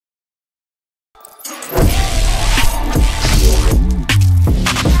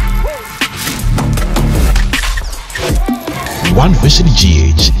One Vision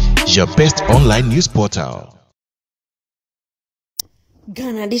GH, your best online news portal.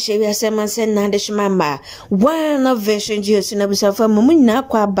 Ghana dishe we asema na deshimamba One Vision GH na busafa mumuna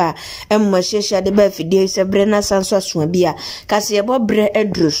kwaba mmashesha de ba fidie se brena sanso asubia kase yebo bre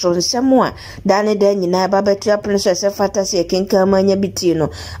edru so nsemwa dane da nyina baba tua princess fata se kenka manya bitino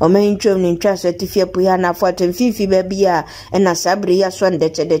omantwom ni ntwa so tifie puya na foto mfifi ba bia na sabre ya so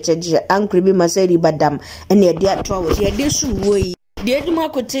ndeche ankribi maseri badam ene de atwa wo ye de suwoi de eduma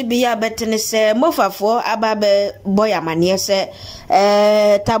kote bi ya betene se mofafo ababe boy amane se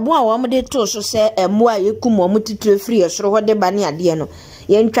tabu a wo mde to so se emwa yekum wo mtitire free soro hode bane ade no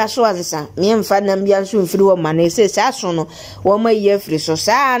ye ntwa so azesa me mfa nam bia so mfiri wo mane se sa so no wo ma ye free so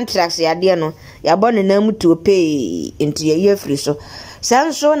sa antrax ade no ya bone na mtu pe enti ye free so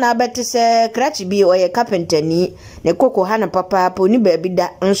sanso na beti se krachi bi oye carpenter ni ne koko hana papa po ni baby da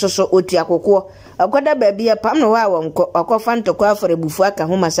nso so otu akoko akoda baby ya pam no wa wonko akofa ntoko afore bufu aka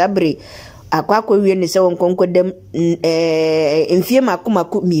ho masabre akwakọ wie ne se wonkonko dem mfie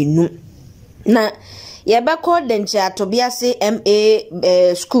makomako mienu na yebeko denche atobia se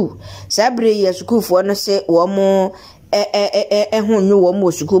MA school sabre ye school fo no se wo mo ehunnu wo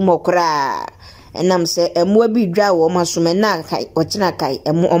mo school mo kra enam se emwa bi dwa wo masome na kai ochina kai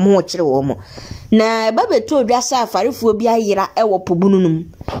omo chire wo mo na babeto dwa sa afarefuo bi ayira ewo pobununum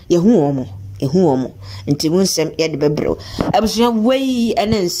yehu wo mo nti munsem ye de bebro abusua wei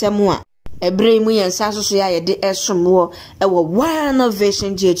ene nsem a ebre mu yensa so ya ye de esomwo ewo One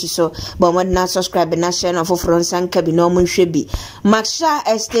Vision GH so but mo na subscribe na share na foforo nsanka bi no mo nhwe bi Maksha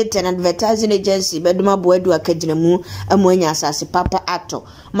Estate and Advertising Agency beduma boadu akagina mu amonya asase papa ato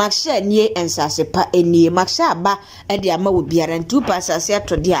Maksha nie ensase pa enie Maksha ba e de ama wo biara ntu pa asase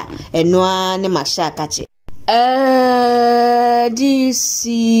ato de a eno a ne Maksha akache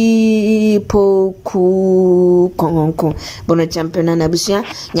disi poku konkonko bono champion na busia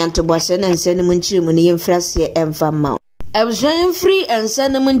nyanto boase na nsene munchiri mu ne yemfrase emfama Abushan free and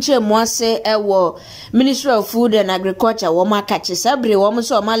send them into Moise ewo Ministry of Food and Agriculture woma kache sabre woma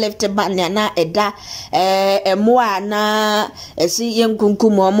so ma left banya na eda moa na esi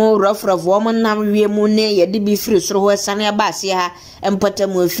yenkunkum woma rough woma na wie mu ne ye de bi free so ho sane abase ha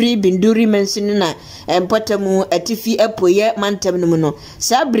empatamu free binduri mensinu na empatamu atifi epoye mantem no no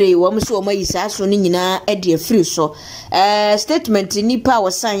sabre woma so woma yisa so ni nyina e de free so statement nipa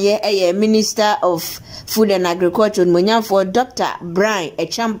wasanye Minister of Food and Agriculture for Dr. Brian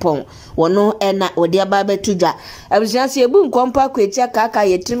Echampon wono ena odi ababa tudwa abusianse ebu nkompa kwetia kaka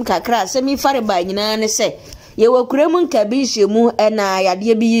yetim kakra semi fare ba nyina ne se ye wakuremu nkabi hyemu ena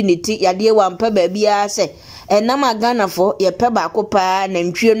yade bi unity yade wampa ba bia se ena magana fo ye pe ba kopa na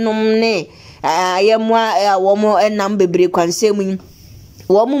ntwenom ne ayemwa womo enam bebre kwansemu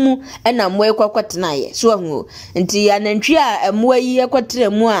womumu ena moye kwakwatena ye so ahu nti anantwi a emoa yi ekwatena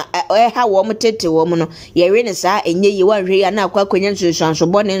mu a ha wom tete wom no ye we ne saa enye yi wanhwe ya na akwakwanya nsusuanso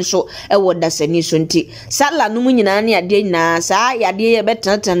bone nso ewo dasani so nti sala no mu nyina ne ade nyina saa yade ye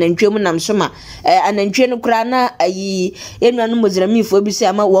betata nantwi mu nam so ma anantwi no kura na ayi enwanu mozramifo bi se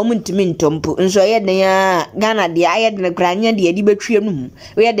ama wom ntimi ntompo nso ye den ya Ghana de aye de kura nya de yedi betwem no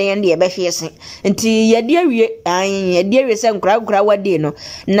we ye den de ye behwese nti yede awie yede awie se nkura wade no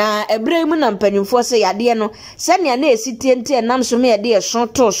na ebrahim na mpanyimfo se yade no sane na esitiente nam so me yade so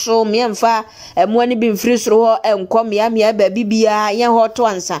to so me mfa emoa ni bi mfiri soro ho enkom ya ba bibia ye ho to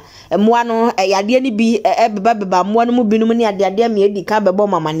ansa emoa no yade ni bi beba emoa no mu binum ni ade me edi ka bebo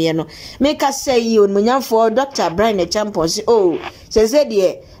mamane no me ka sei onmunyamfo Dr. Brian Echampon se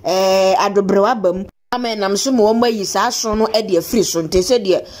de adobrewa bam amen nam so mo mayi sa so no e de free so ntese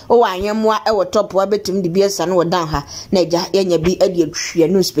de o wa anyemwa e wo top wa betim de biasa no wodan ha na eja yenya bi e de twia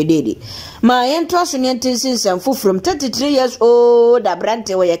no spedede ma yento so ne ntese sanfo from 33 years old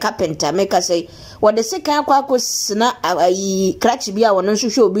abrante we carpenter make say what the second kwako sina ayi crash bia wono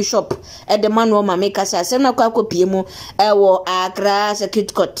hwehwe obi shop e de manual ma make say asem na kwako piemu e wo Accra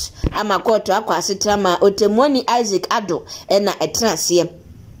Circuit Court ama court akwasitra ma otemoni Isaac Ado e na etrase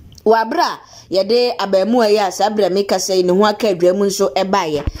wabra yede abamu ya sabra meka sei ne ho aka adwamu nso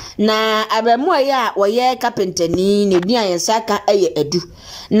ebaye na abamu ya woye carpenter ni ne dua yensaka eye edu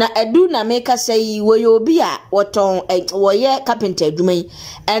na edu na meka sei woye obi a woton woye carpenter adwuma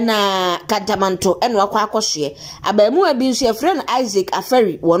ena katamanto ena akwa akohye abamu abi nso ye friend Isaac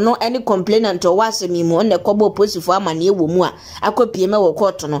Aferi wono any complainant o wasemi mu ne kobo posifo amane ewo mu a akopie me wo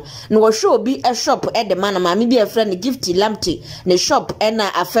court no na wo hwe obi e shop e de man ma me bi e friend Gifty Lamte ne shop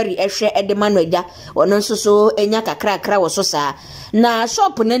ena Aferi e hwe e de man ja ono nso so enya kakra wo so saa na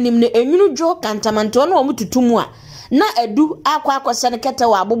shop nanim ne enwunu jo kantamanto no omututumu a na edu akwa akose ne kete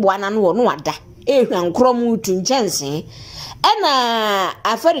wa abobo ana no no wada ehwan krom utu nchense ena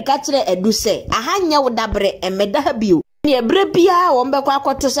afari ka kire edu se ahanya wo dabre emeda ha bio ne ebre bia wo mbekwa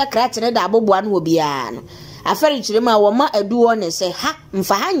akoto se krate ne da aboboa no obia no afari kire ma wo ma edu wo ne se ha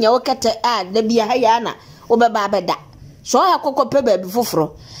mfa hanya wo kete a da bia ha ya na wo beba beda so ha kokope ba bi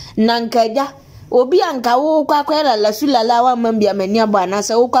foforo na nkaja obi anka wo kwakwela la sulala wa mambia mani aba na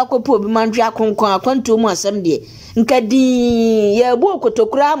se wo kwakope obi mantwe akonkon akwanto mu asem de nkadi ye bu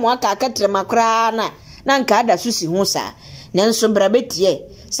okotokura mu aka ketre makra na nka ada susi ho sa nanso brabetie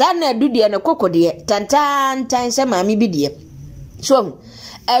sa na adudie ne kokode tantan se maami bidie so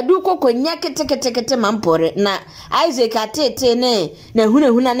adu kokonya ketekete mampore na Isaac atete ne na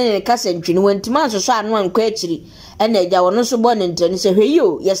hunahuna ne kasa ntwini wantima so anu ankwa akiri ena eja wono so bo ne ntani se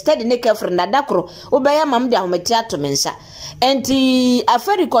hweyo ye study ne kafre na dakro obeya mam de ahometi atomensa enti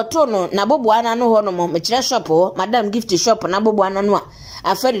afari koto no na boboana no ho no mo mekire shop ho madam gift shop na boboana no a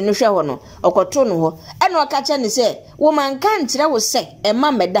afari no hwe ho no okoto no ho ena okacha ne se wo manka ntire wo se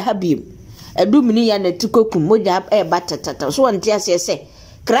ema meda ha biem adumini ya na tikokum moja batatata so wonte ase se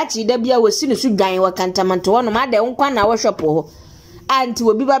krachi da bia wosi ne su dwan wa kantamanto ho no ma de nkwa na wo shop ho anti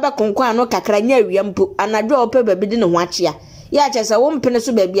obi baba konkwan no kakra nya awiampo anadwo ope babi de ne ho achia ya chese wo mpene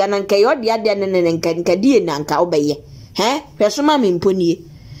so babi ananka ye ode ade ne nka die nanka obeye hweso ma memponie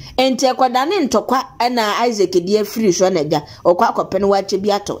enti akwada ne ntokwa na Isaac die free so na ja okwa akopene wa che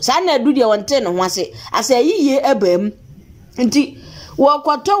bi ato sa na adu de wonte ne ho ase yiye abam nti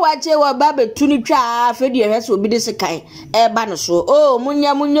wokoto wache wa baba tuni twa afedi hwese obi de sekan ba no so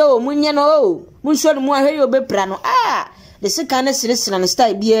munya no munso no mu ahwe obepra no de sekan na siresira no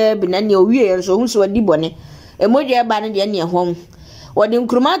style bia binane owie so hu so wadi bone emoje ba no de ne ho wodi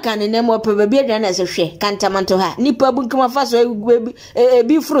nkruma kan ne mo pe bia de na se hwe kantamanto ha nipa bunkuma fa so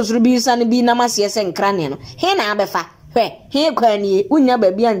bi frusru bi san bi na mase se nkrane no he na abefa he kwani unya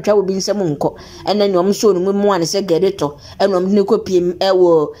baby antwa obi nsem nko ena nyom so no mu ane se gereto enom ne kopiem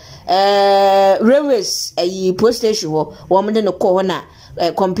ewo railways post station wo mo de ne ko ho na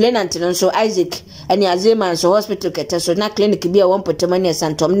complainant no so Isaac ani azema so hospital kete so na clinic bia won potemani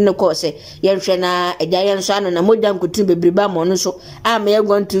santom ne ko se yenhwe na ejayen so ano na modam kutu bebriba mo no so am ye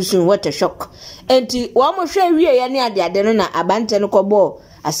going to soon what a shock enti wo mo hwe wie ye ne ade no na abante no ko bo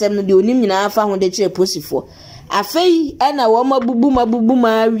asem no de onim nyina afa ho de kire posifo afei ena wo mabubu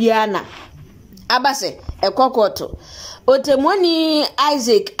ma wiana abase ekokoto otemoni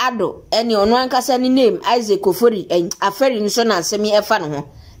Isaac ado eni ono ankasa ni name Isaac Ofori aferi nso na asemi efa no ho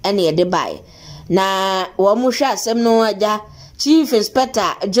eni ye de bae na wo mo hwe asem no aja Chief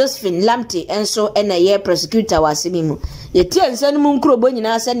Inspector Josephine Lamte enso ena ye prosecutor wasemi mu ye tie nsa no mu nkrobo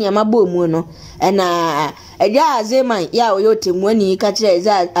nyina asa ne amabo mu no ena eja azema ya oyotemoni ka kire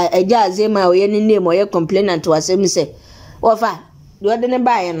eja azema oye ni name oye complainant wasemi se wofa do de ne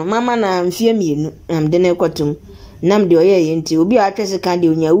bae no mama na mfie mienu am de ne kwatum nam de oye nti obi atwese kan de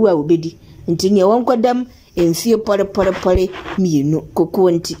onyawu a obedi nti ne wonkodam emfie pore mienu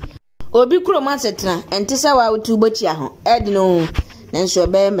kokko nti obi kroma setra enti se wa utubochi aho edi no nanso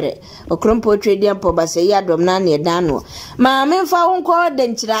bemre okrompo trading po base ya dom na ne dano ma memfa wonko de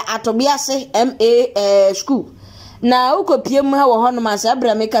nkira atobiase ma school na ukopiem ha wo hono ma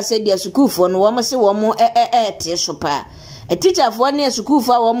sabra meka se dia school fo no wo mo se wo mo te so pa a teacher for near school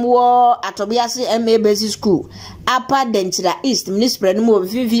for one war atobiase ma basic school upper denchira east municipal no mo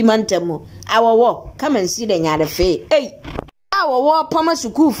 5 mantamo our war come and see the nyare fe our war pama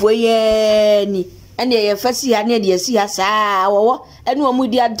school for ye ni ene ye fasi ha ne de si ha sa our war ene o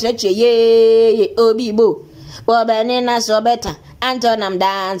mudi adreche ye obi bo be ne na so beta antonam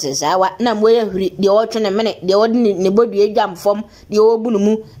dance sawa na moye huri de o twene mene de o ne bodu edwam fom de o bunu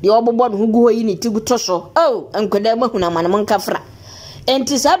mu de o bobo no gu hoyi ni tigu toso enkoda mahuna manam nkafra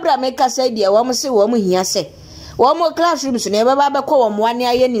enti sabra meka sai de wo mo se wo mo hia se wo mo classroom so ne baba be ko wo mo ane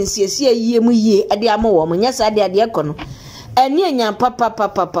aye ni nsiesie yie mu yie ade am wo mo nya sa de ade ko no eni enyan papa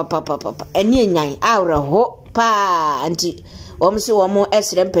eni enyan awre ho pa anti wo mo se wo mo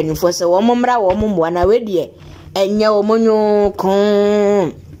esre mpanifo se wo mo mra wo mo mo na wedie enya omonyo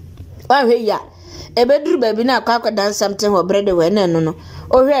kon wa hwe ya ebeduru baby na akwa dan something ho brede we na no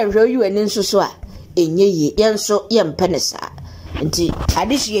ohwe yi wani nsusu a enye yi yenso yempenesa nti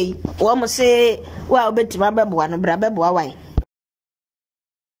adihye yi wo mo se wa obetima beboa no bra beboa wan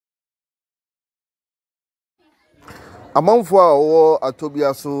amanfo a wo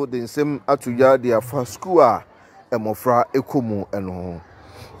atobia so de nsem atoya de afa school a emofra ekomu eno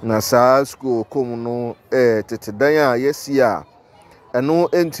na sa school komu no tetedan a yesi a eno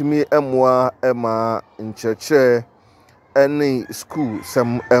entimi emwa ema ncheche ene school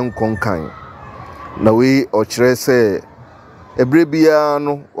sem enkonkan na we ochire se ebrebia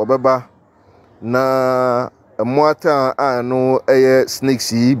no obeba na moata ano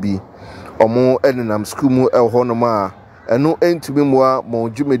snakes yi bi omo enenam school mu ehonoma a eno entimi moa mo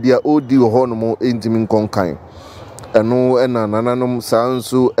dwumedia odi honomo entimi nkonkan eno ena nananom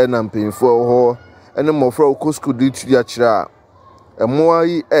sanso ena mpemfo ho ene mofra ko school di tiri akira moa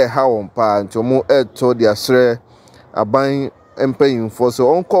yi ha won pa ntomo to dia sre aban empanyimfo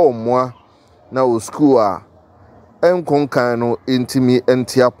so onko moa na o school a enkonkan no entimi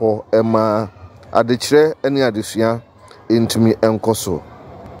entiapo ema adekire ene adesua entimi enkoso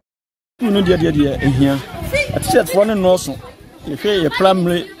no dia ehia at for no no so if you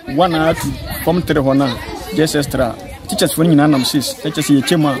primary 1 or 2 from 3 hona just extra teachers for nyina nam 6 teachers ye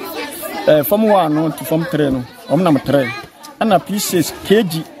chema from 1 no to from 3 no omnam 3 ana p6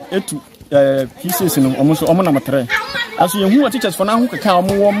 kg etu p6 no omnam 3 aso ye hu teachers for na hu keka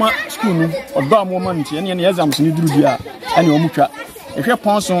omo ma school no odo amoma nti ene ne exams ni duru dia ene omutwa ehwe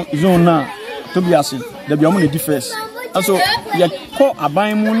ponso zone na to biase da bi omo ne defense aso ya ko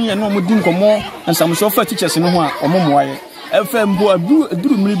aban mu ni ene omo di nkomo nsam so fa teachers no ho a omo moaye efa mbo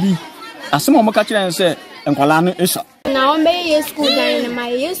aduru mmiri bi asem omo ka kire nse enkwala no esha na ombe ye school dan na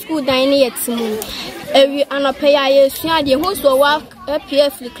my school dan ni yetimu ewi anope ya yesua de ho so wa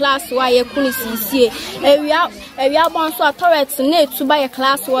PF class wa ye kuni sinsie ewi abon so authority na etuba ye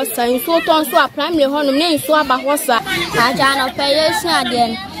class wa san so ton so primary honum na so aba hosa aja anope yesua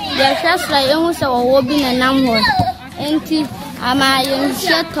de ye first la ye ho so wo bi na nam ho enti ama ye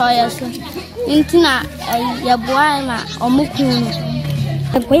sheto yeso enti na ye boa ma omukunu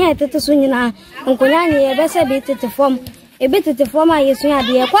nkonya tete so nyina nkonya ni ye bese bi tete form ebetete form a yesu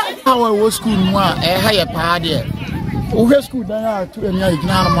ade kwa awa wo school mu a ha ye pa de o he school dan a tu eni a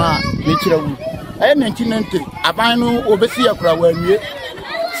gina no ma me kira wu 1990 aban no obesi yakura wa nwie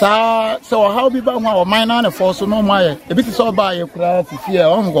sa so how bi ba ho a o man na ne force no ma ye ebiti so ba yakura fifie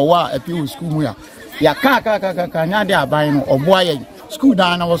o ngo wa api wo school mu ya ka nya de aban no oboa ye school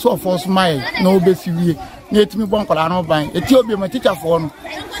dan na wo so force ma ye na obesi wie netimi bon kola no ban eti obi ma teacher for no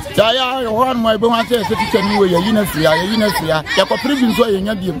ya ho my be wan say teacher ni we yi na fia ya ko prison so ye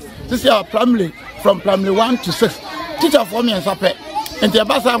nya biem this year primary from primary 1 to 6 teacher for me ensape enti e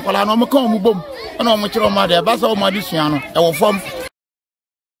ba sa kola no mo kan mu bom na mo kire ma de e ba sa o ma di sua no e wo fom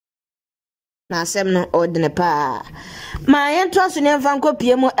na asem no ordinary pa ma yento so ne mfa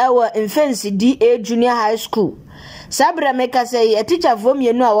nkopie mu ewo Mfensi DA Junior High School Sabra meka say a teacher for me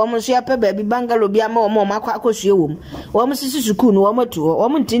no a woman so yape baby bangalo bi ama omo makwa akosue wom wom sisi school no wom to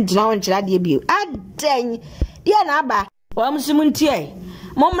wom ntintina won kira de bio aden dia na aba wom simuntie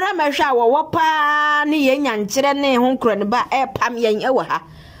momra mahwa wo pa ne yenya nkire ne ho nkro ne ba e pam yen ewo ha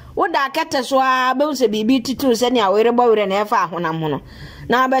woda kete so a be se bibi titu se ne awere bowere na efa ahonam ho no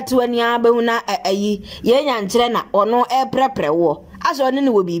na abetu ani abehu na ayi yenya nkire na ono e prepre wo aso ne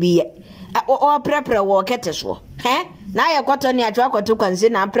wo bibi ye o prepre wo kete so na ya kwato ni atwa kwato kwanse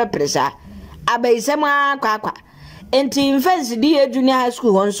na prepre sa abaisem akwa enti Mfensi DA Junior High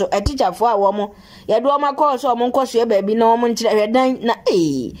School hon so a teacher for a woman ya do ma course o mon koso e baby na o mon kire dan na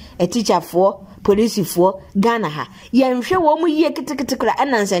a teacher for police for Ghana ha ya nhwe wo mu yie kitikiti kra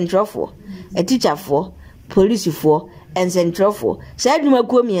ana central for a teacher for police for and central for sa adwuma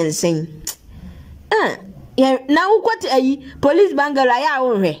ko mi ensen ya na ukwati ayi police bangala ya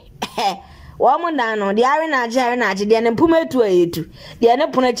wo hwe woman no de are na age de ne pumetu ayetu de ne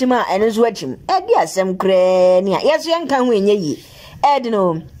ponachima ene so achim e di asem kra ni yeso yenka ho enye yi e de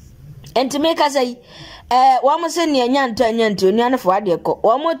no enti make say woman se ne nyanto oni anfo ade ko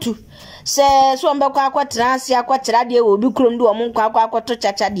woman tu se so mbekwa akwatra ase akwatra de wo bi krom de woman kwa akwato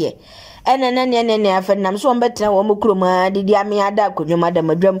chacha de ene afenam so mbetra woman krom ade di ame ada akonwoma da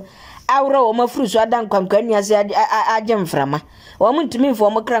madwam awra wo mafuru so adan kwankwan ni ase agemframa wo muntumi fo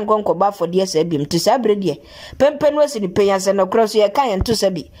mo kran konko ba fo de asa bim ti sabre de pempen wasi ni peyanse no cross ye kan ento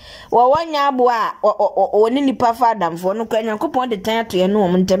sabi wo wanya abo a oni nipa fa adamfo no kwa nyankopon de tan ato ye no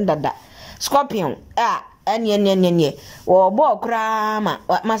wo ntem dada scorpion anye wo bo kra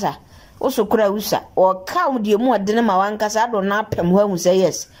masa oso kra usa o ka de mu odene ma wankasa do na pem ho ahu say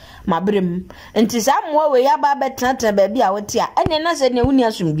yes mabrem enti samwo we ya ba betata ba bi a wote a ene na se ne wuni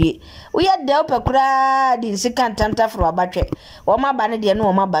asumdue wo ya de opekura di sikantanta fro abatwe wo ma ba ne de no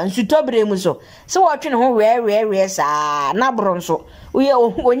wo ma ba nsuto brem so se wo twe ne ho we sa na bro so wo ye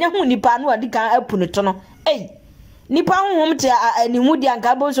onya hu nipa no adi kan apuno to no nipa hu hom te ani hu di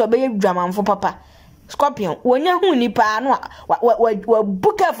anka bo so be dwamanfo papa scorpion wonya hu nipa no wa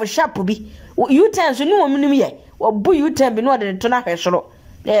buka for sharp bi u10 so ni wo mnim ye wo bu u10 bi no de to na hwesoro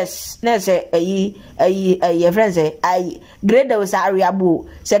yes ayi friends ai grade was ariabu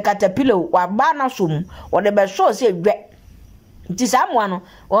se caterpillar wa ba na sum wo de be show se dwe nti samwa no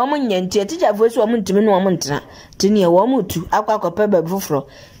wo mo nyanti teacher fo so wo mo ntimi no wo mo ntena tini wo mo tu akwakopa ba foforo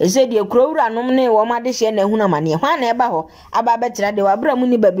ese de kurawura nom ne wo ma de hye na ehuna mane hwan na eba ho aba betira de wabra mu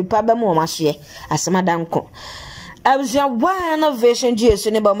ni babi pa ba mu wo masoe asemadanko abusua one version GS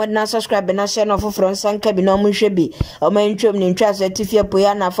ne ba modna subscribe na share no foforo nsanka bi na mo hwe bi o man twom ne ntwa so tifia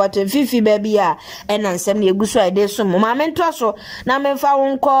poya na foto fifi ba bi a ena nsem ne eguso ide so ma mento so na memfa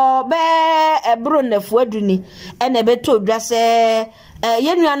wonko be ebro na fuaduni ena beto dwase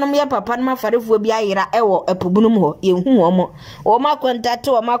yenuanom ye papa no mafarefuo bi ayira ewo epobunum ho yehu wo ma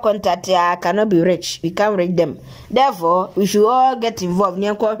contact ya cannot be rich, we can't reach them, therefore we should all get involved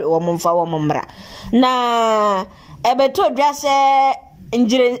ne ko wo momfa wo momra na ebeto dwase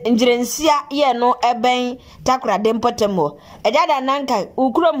injirensia ye no eben takura de mpotemo ejada nanka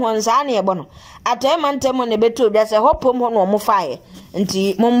ukrom ho nsa na yebo no atoema ntemo ne beto dwase hopom ho no mo fae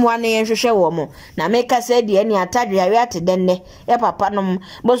nti momwa ne yenhwehwe wo mo na meka se de ani atadwe awe atedenne ya papa nom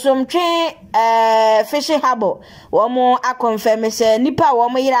bosomtwe fishing harbor wo mo akonfirm se nipa wo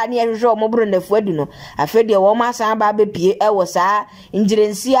mo yira ne yenhwehwe wo mo bro na fuadu no afede wo mo asan ba bepie ewo saa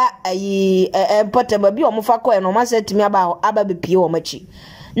injirensia ayi mpotemo bi wo mo fa ko no ma se timi aba bepie wo machi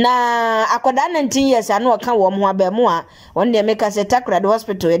na akoda 19 years anu oka wo mo abemu a won de meka se takura de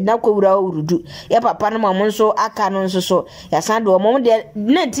hospital edna kwura urudu ya papa no mo nso aka no nso so ya san de wo de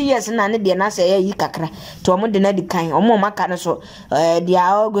 19 years na ne de na se yi kakra to mo de na di kan o mo maka no so they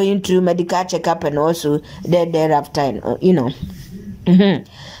are all going through medical checkup and also thereafter, you know.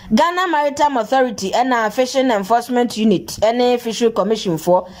 Ghana Maritime Authority and Fishing Enforcement Unit and Fishery Commission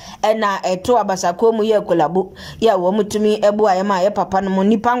for and to abasako mu ye kolabo ya wo mutumi ebu ayema ye papa no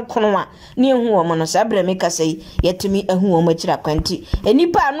nipa nkono a ne hu wo no sabre me kasei yetumi ehu wo machira kwanti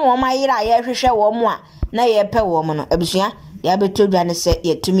enipa no wo mayira ye hwehwe wo mo a na ye pe wo mo no abusua ya betodwa ne se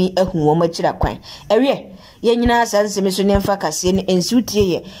yetumi ehu wo machira kwan ewie yenyina sansemi so ne mfa kase ne ensutie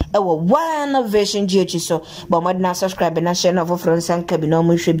ye ewo one version GH so ba modna subscribe na share na foforo nsanka bi na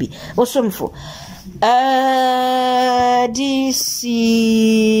mo hwe bi osomfo DC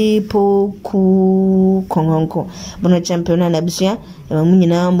poku kongonko bono champion na bisia ma mu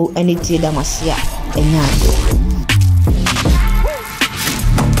nyina mo aniti da masia enya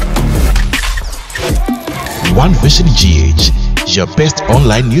One Vision GH, your best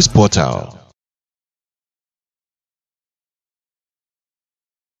online news portal.